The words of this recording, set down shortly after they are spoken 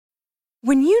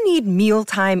When you need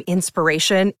mealtime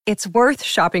inspiration, it's worth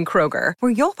shopping Kroger,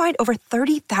 where you'll find over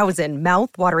 30,000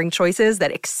 mouth-watering choices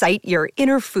that excite your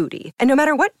inner foodie. And no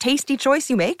matter what tasty choice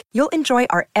you make, you'll enjoy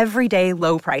our everyday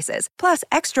low prices, plus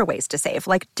extra ways to save,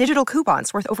 like digital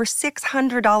coupons worth over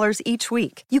 $600 each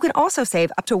week. You can also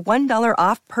save up to $1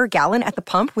 off per gallon at the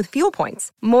pump with fuel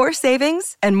points. More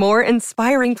savings and more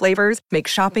inspiring flavors make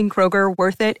shopping Kroger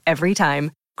worth it every time.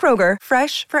 Kroger,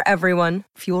 fresh for everyone.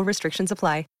 Fuel restrictions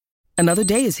apply. Another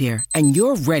day is here, and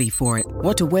you're ready for it.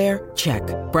 What to wear? Check.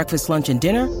 Breakfast, lunch, and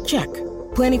dinner? Check.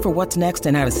 Planning for what's next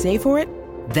and how to save for it?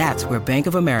 That's where Bank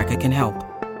of America can help.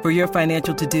 For your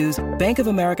financial to-dos, Bank of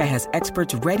America has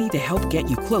experts ready to help get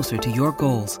you closer to your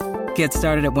goals. Get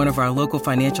started at one of our local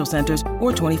financial centers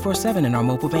or 24/7 in our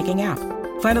mobile banking app.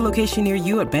 Find a location near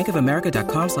you at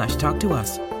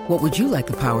bankofamerica.com/talktous. What would you like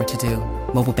the power to do?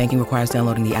 Mobile banking requires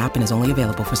downloading the app and is only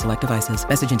available for select devices.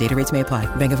 Message and data rates may apply.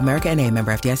 Bank of America N.A.,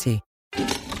 member FDIC.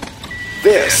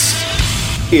 This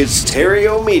is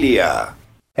Theriault Media.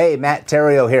 Hey, Matt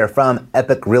Theriault here from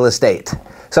Epic Real Estate.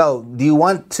 So, do you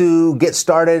want to get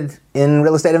started in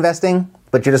real estate investing,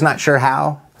 but you're just not sure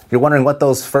how? You're wondering what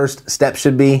those first steps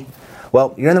should be?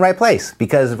 Well, you're in the right place,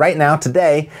 because right now,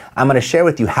 today, I'm going to share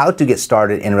with you how to get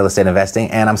started in real estate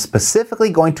investing, and I'm specifically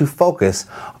going to focus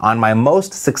on my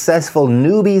most successful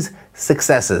newbies'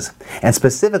 successes, and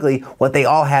specifically what they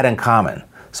all had in common.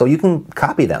 So you can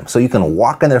copy them, so you can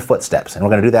walk in their footsteps. And we're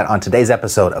going to do that on today's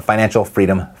episode of Financial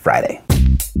Freedom Friday.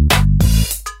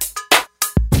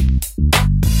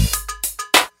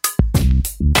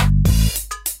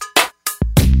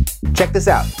 Check this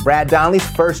out. Brad Donnelly's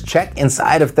first check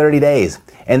inside of 30 days.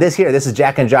 And this is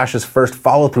Jack and Josh's first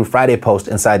follow-through Friday post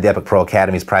inside the Epic Pro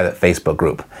Academy's private Facebook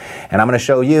group. And I'm going to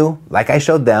show you, like I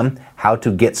showed them, how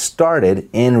to get started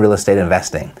in real estate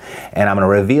investing. And I'm going to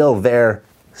reveal their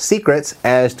secrets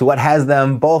as to what has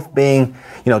them both being,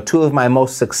 two of my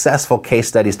most successful case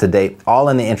studies to date, all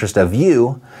in the interest of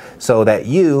you, so that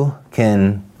you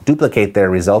can duplicate their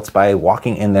results by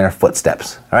walking in their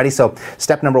footsteps. Alrighty, so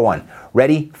step number 1,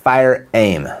 ready, fire,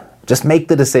 aim. Just make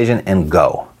the decision and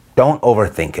go. Don't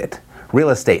overthink it. Real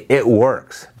estate, it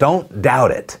works. Don't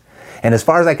doubt it. And as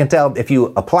far as I can tell, if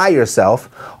you apply yourself,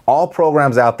 all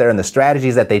programs out there and the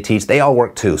strategies that they teach, they all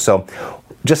work too. So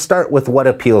just start with what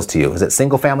appeals to you. Is it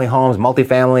single-family homes,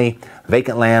 multifamily,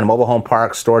 vacant land, mobile home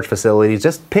parks, storage facilities?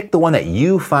 Just pick the one that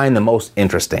you find the most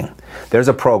interesting. There's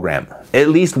a program, at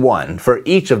least one, for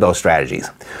each of those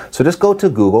strategies. So just go to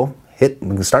Google,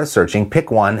 start searching, pick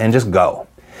one, and just go.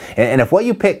 And if what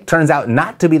you pick turns out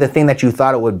not to be the thing that you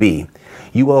thought it would be,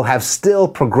 you will have still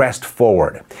progressed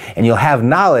forward. And you'll have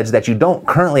knowledge that you don't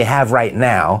currently have right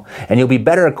now, and you'll be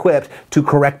better equipped to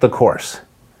correct the course.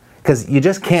 Because you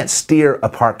just can't steer a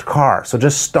parked car. So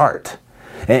just start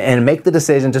and make the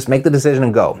decision. Just make the decision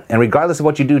and go. And regardless of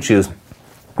what you do choose,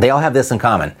 they all have this in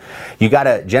common. You got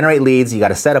to generate leads. You got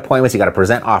to set appointments. You got to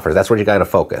present offers. That's where you got to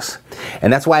focus.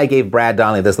 And that's why I gave Brad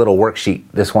Donnelly this little worksheet,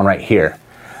 this one right here.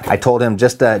 I told him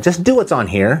just do what's on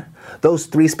here. Those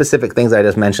 3 specific things I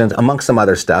just mentioned, amongst some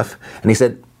other stuff. And he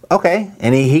said, okay.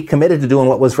 And he committed to doing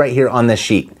what was right here on this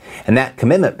sheet. And that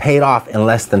commitment paid off in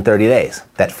less than 30 days.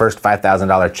 That first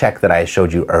 $5,000 check that I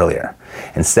showed you earlier.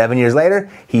 And 7 years later,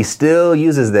 he still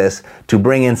uses this to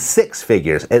bring in 6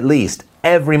 figures, at least,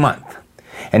 every month.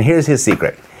 And here's his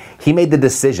secret. He made the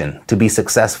decision to be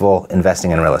successful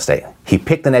investing in real estate. He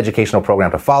picked an educational program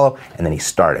to follow, and then he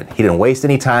started. He didn't waste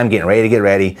any time getting ready to get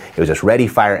ready. It was just ready,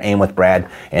 fire, aim with Brad.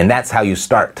 And that's how you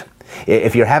start.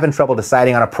 If you're having trouble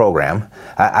deciding on a program,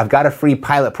 I've got a free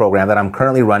pilot program that I'm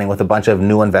currently running with a bunch of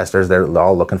new investors. They're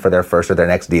all looking for their first or their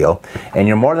next deal. And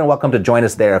you're more than welcome to join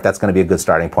us there if that's going to be a good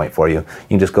starting point for you. You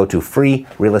can just go to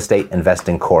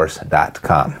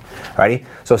freerealestateinvestingcourse.com. Alrighty?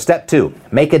 So step 2,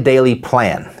 make a daily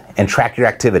plan and track your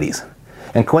activities.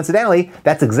 And coincidentally,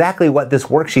 that's exactly what this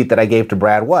worksheet that I gave to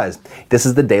Brad was. This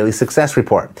is the daily success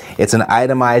report. It's an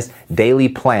itemized daily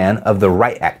plan of the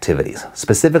right activities,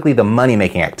 specifically the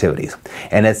money-making activities.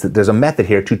 And there's a method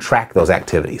here to track those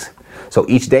activities. So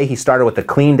each day he started with a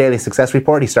clean daily success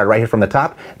report. He started right here from the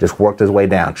top, just worked his way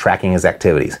down, tracking his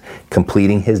activities,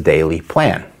 completing his daily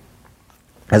plan.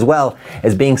 As well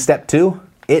as being step 2,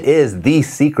 it is the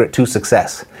secret to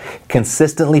success.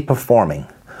 Consistently performing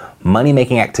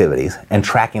money-making activities and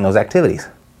tracking those activities.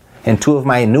 And 2 of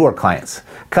my newer clients,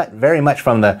 cut very much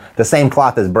from the same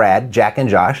cloth as Brad, Jack and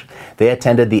Josh, they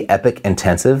attended the Epic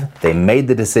Intensive. They made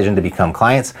the decision to become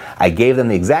clients. I gave them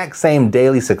the exact same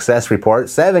daily success report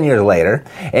 7 years later,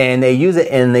 and they use it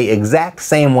in the exact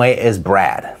same way as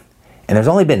Brad. And there's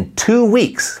only been 2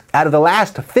 weeks out of the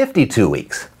last 52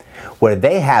 weeks where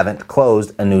they haven't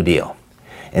closed a new deal.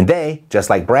 And they, just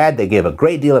like Brad, they give a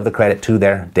great deal of the credit to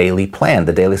their daily plan,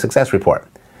 the Daily Success Report.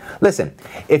 Listen,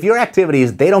 if your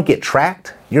activities, they don't get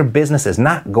tracked, your business is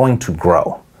not going to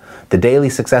grow. The Daily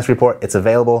Success Report, it's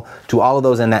available to all of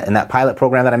those in that pilot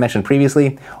program that I mentioned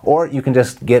previously, or you can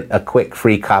just get a quick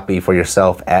free copy for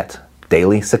yourself at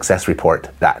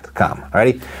dailysuccessreport.com.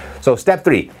 Alrighty? So step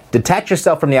 3, detach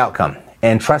yourself from the outcome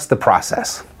and trust the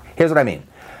process. Here's what I mean.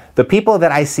 The people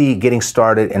that I see getting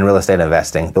started in real estate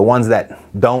investing, the ones that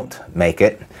don't make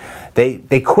it,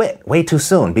 they quit way too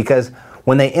soon, because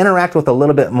when they interact with a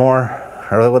little bit more,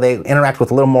 or when they interact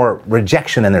with a little more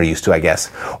rejection than they're used to, I guess,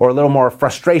 or a little more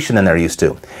frustration than they're used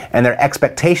to, and their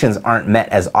expectations aren't met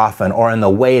as often or in the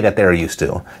way that they're used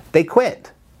to, they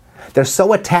quit. They're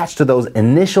so attached to those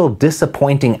initial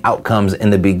disappointing outcomes in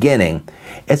the beginning,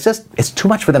 it's too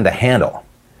much for them to handle.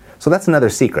 So that's another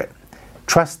secret.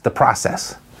 Trust the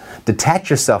process. Detach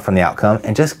yourself from the outcome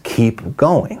and just keep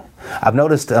going. I've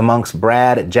noticed amongst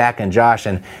Brad, Jack, and Josh,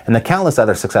 and the countless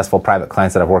other successful private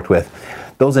clients that I've worked with,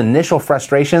 those initial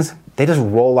frustrations, they just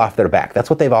roll off their back. That's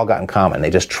what they've all got in common. They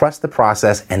just trust the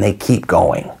process and they keep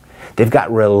going. They've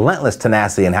got relentless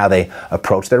tenacity in how they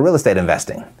approach their real estate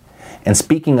investing. And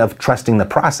speaking of trusting the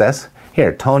process,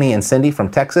 here, Tony and Cindy from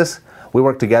Texas, we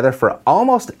worked together for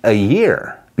almost a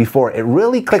year before it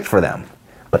really clicked for them.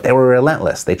 But they were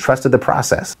relentless. They trusted the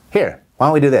process. Here, why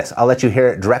don't we do this? I'll let you hear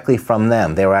it directly from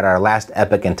them. They were at our last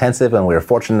Epic Intensive, and we were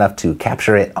fortunate enough to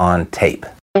capture it on tape.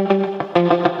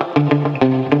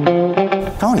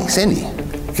 Tony, Cindy,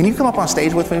 can you come up on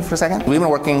stage with me for a second? We've been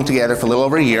working together for a little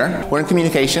over a year. We're in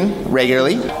communication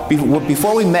regularly.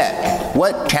 Before we met,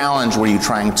 what challenge were you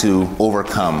trying to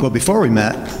overcome? Well, before we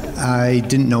met, I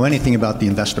didn't know anything about the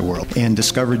investor world and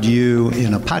discovered you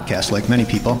in a podcast like many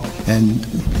people and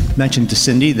mentioned to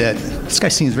Cindy that this guy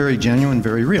seems very genuine,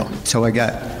 very real. So I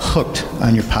got hooked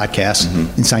on your podcast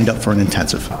and signed up for an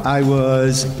intensive. I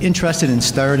was interested in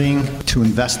starting to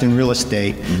invest in real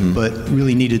estate, but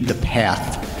really needed the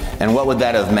path. And what would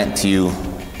that have meant to you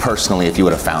personally if you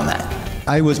would have found that?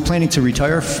 I was planning to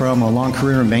retire from a long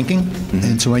career in banking,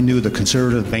 and so I knew the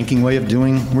conservative banking way of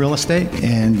doing real estate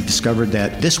and discovered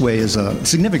that this way is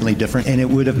significantly different, and it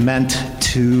would have meant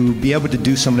to be able to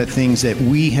do some of the things that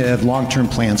we have long-term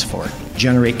plans for,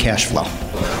 generate cash flow.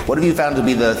 What have you found to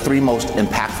be the 3 most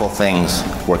impactful things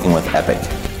working with Epic?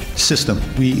 System.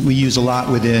 We use a lot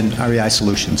within REI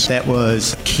Solutions. That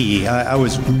was key. I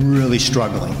was really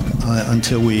struggling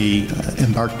until we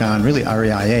embarked on really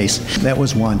REI Ace. That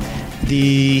was one.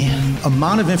 The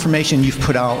amount of information you've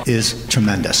put out is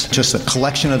tremendous. Just a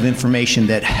collection of information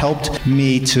that helped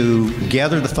me to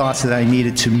gather the thoughts that I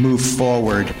needed to move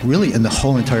forward, really in the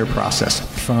whole entire process.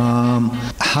 From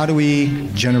how do we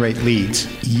generate leads?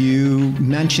 You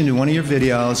mentioned in one of your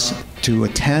videos to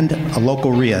attend a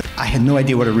local RIA. I had no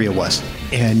idea what a RIA was.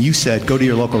 And you said, go to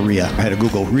your local RIA. I had to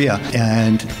Google RIA,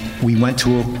 and we went to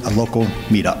a local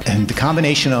meetup. And the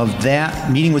combination of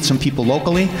that, meeting with some people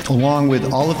locally, along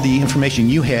with all of the information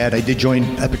you had, I did join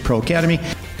Epic Pro Academy,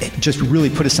 it just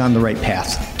really put us on the right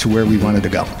path to where we wanted to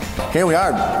go. Here we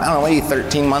are, I don't know, maybe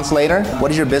 13 months later. What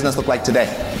does your business look like today?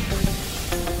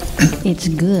 It's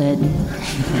good.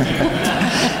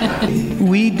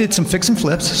 We did some fix and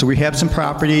flips, so we have some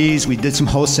properties, we did some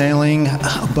wholesaling,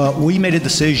 but we made a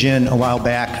decision a while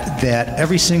back that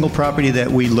every single property that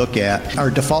we look at, our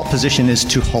default position is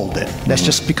to hold it. That's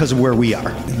just because of where we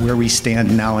are, where we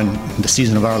stand now in the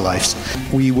season of our lives.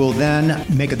 We will then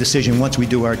make a decision once we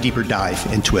do our deeper dive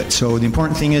into it. So the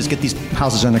important thing is get these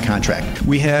houses under contract.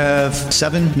 We have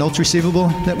 7 notes receivable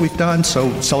that we've done,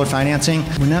 so seller financing.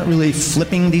 We're not really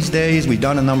flipping these days. We've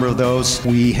done a number of those.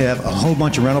 We have a whole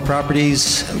bunch of rental properties.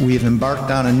 We've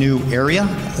embarked on a new area.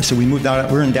 So we moved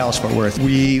out, we're in Dallas-Fort Worth.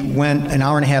 We went an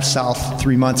hour and a half south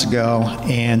 3 months ago,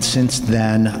 and since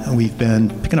then we've been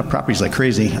picking up properties like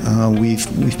crazy.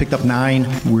 We've picked up 9.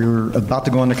 We're about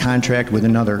to go under contract with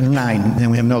another 9,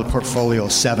 and we have another portfolio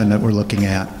of 7 that we're looking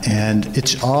at. And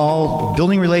it's all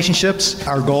building relationships.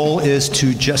 Our goal is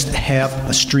to just have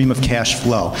a stream of cash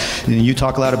flow. And you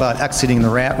talk a lot about exiting the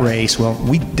rat race. Well,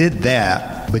 we did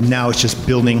that, but now it's just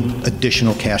building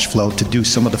additional cash flow to do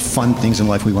some of the fun things in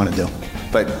life we want to do.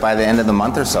 But by the end of the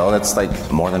month or so, that's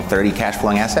like more than 30 cash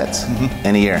flowing assets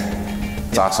in a year.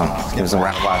 It's awesome. Let's give us a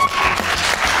round of applause.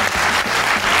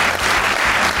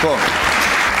 Cool.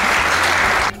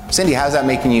 Cindy, how's that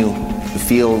making you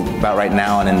feel about right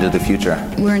now and into the future?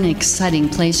 We're in an exciting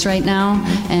place right now,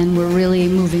 and we're really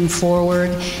moving forward.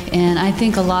 And I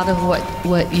think a lot of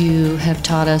what you have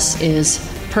taught us is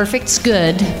perfect's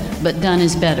good, but done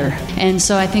is better. And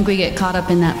so I think we get caught up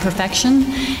in that perfection,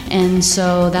 and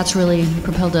so that's really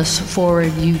propelled us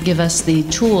forward. You give us the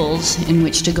tools in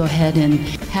which to go ahead and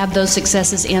have those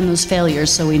successes and those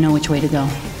failures so we know which way to go.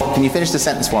 Can you finish the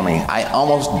sentence for me? I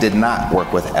almost did not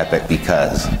work with Epic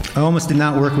because... I almost did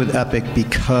not work with Epic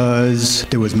because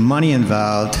there was money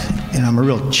involved, and I'm a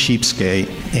real cheapskate.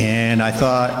 And I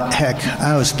thought, heck,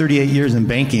 I was 38 years in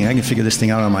banking. I can figure this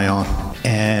thing out on my own.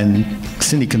 And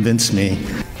Cindy convinced me,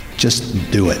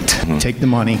 just do it. Mm-hmm. Take the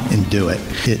money and do it.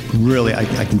 It really,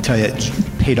 I can tell you, it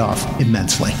paid off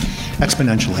immensely,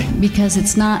 exponentially. Because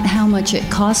it's not how much it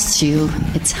costs you,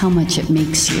 it's how much it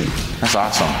makes you. That's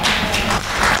awesome.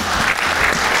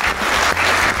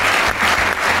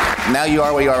 Now you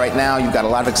are where you are right now. You've got a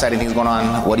lot of exciting things going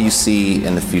on. What do you see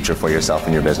in the future for yourself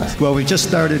and your business? Well, we just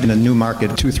started in a new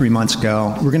market 2-3 months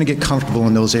ago. We're going to get comfortable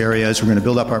in those areas. We're going to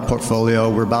build up our portfolio.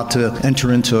 We're about to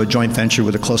enter into a joint venture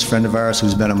with a close friend of ours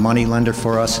who's been a money lender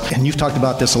for us. And you've talked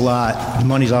about this a lot. The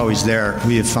money's always there.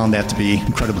 We have found that to be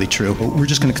incredibly true. But we're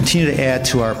just going to continue to add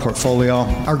to our portfolio.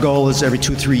 Our goal is every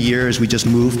 2-3 years we just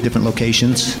move different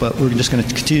locations. But we're just going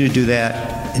to continue to do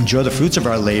that, enjoy the fruits of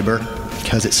our labor,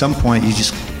 because at some point you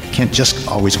just can't just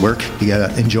always work. You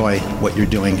gotta enjoy what you're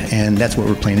doing, and that's what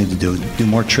we're planning to do. Do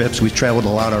more trips. We've traveled a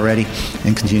lot already,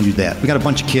 and continue to do that. We got a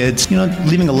bunch of kids. You know,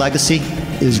 leaving a legacy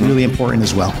is really important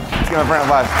as well. Let's give a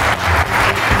round of applause.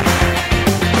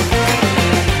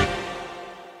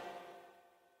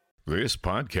 This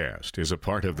podcast is a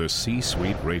part of the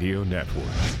C-Suite Radio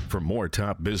Network. For more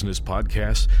top business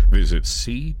podcasts, visit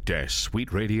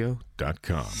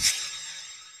c-suiteradio.com.